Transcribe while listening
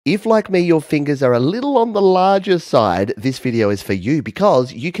If, like me, your fingers are a little on the larger side, this video is for you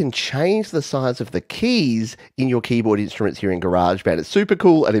because you can change the size of the keys in your keyboard instruments here in GarageBand. It's super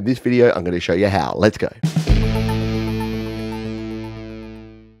cool, and in this video, I'm going to show you how. Let's go.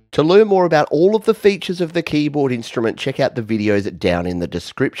 To learn more about all of the features of the keyboard instrument, check out the videos down in the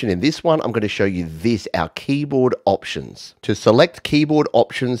description. In this one, I'm going to show you our keyboard options. To select keyboard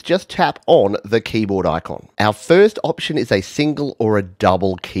options, just tap on the keyboard icon. Our first option is a single or a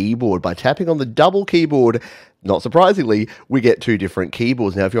double keyboard. By tapping on the double keyboard, not surprisingly, we get two different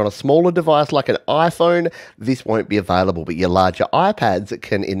keyboards. Now, if you're on a smaller device like an iPhone, this won't be available, but your larger iPads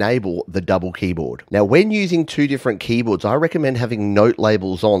can enable the double keyboard. Now, when using two different keyboards, I recommend having note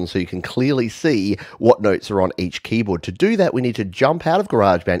labels on so you can clearly see what notes are on each keyboard. To do that, we need to jump out of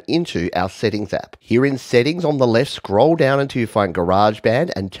GarageBand into our Settings app. Here in Settings on the left, scroll down until you find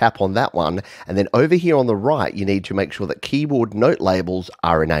GarageBand and tap on that one. And then over here on the right, you need to make sure that keyboard note labels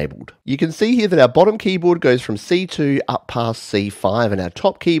are enabled. You can see here that our bottom keyboard goes from C2 up past C5, and our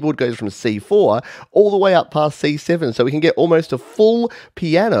top keyboard goes from C4 all the way up past C7, so we can get almost a full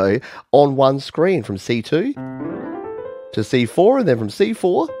piano on one screen from C2 to C4, and then from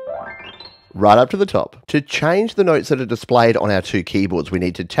C4 right up to the top. To change the notes that are displayed on our two keyboards, we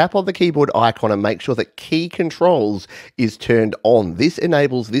need to tap on the keyboard icon and make sure that key controls is turned on. This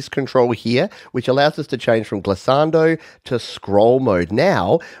enables this control here, which allows us to change from glissando to scroll mode.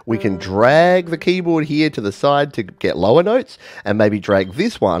 Now, we can drag the keyboard here to the side to get lower notes, and maybe drag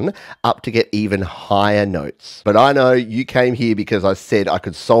this one up to get even higher notes. But I know you came here because I said I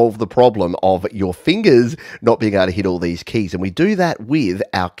could solve the problem of your fingers not being able to hit all these keys, and we do that with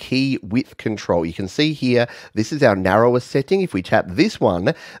our key width control. You can see here, this is our narrowest setting. If we tap this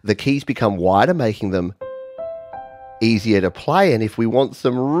one, the keys become wider, making them easier to play. And if we want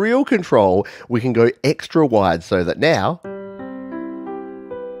some real control, we can go extra wide so that now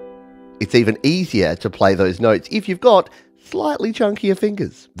it's even easier to play those notes if you've got slightly chunkier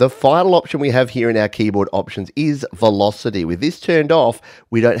fingers. The final option we have here in our keyboard options is velocity. With this turned off,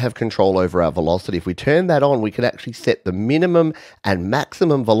 we don't have control over our velocity. If we turn that on, we can actually set the minimum and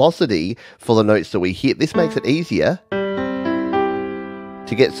maximum velocity for the notes that we hit. This makes it easier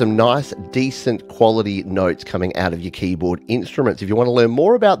to get some nice, decent quality notes coming out of your keyboard instruments. If you want to learn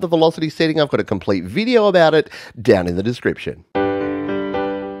more about the velocity setting, I've got a complete video about it down in the description.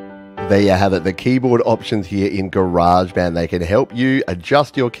 There you have it, the keyboard options here in GarageBand. They can help you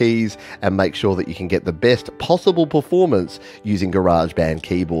adjust your keys and make sure that you can get the best possible performance using GarageBand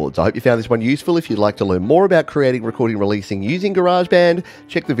keyboards. I hope you found this one useful. If you'd like to learn more about creating, recording, releasing using GarageBand,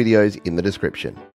 check the videos in the description.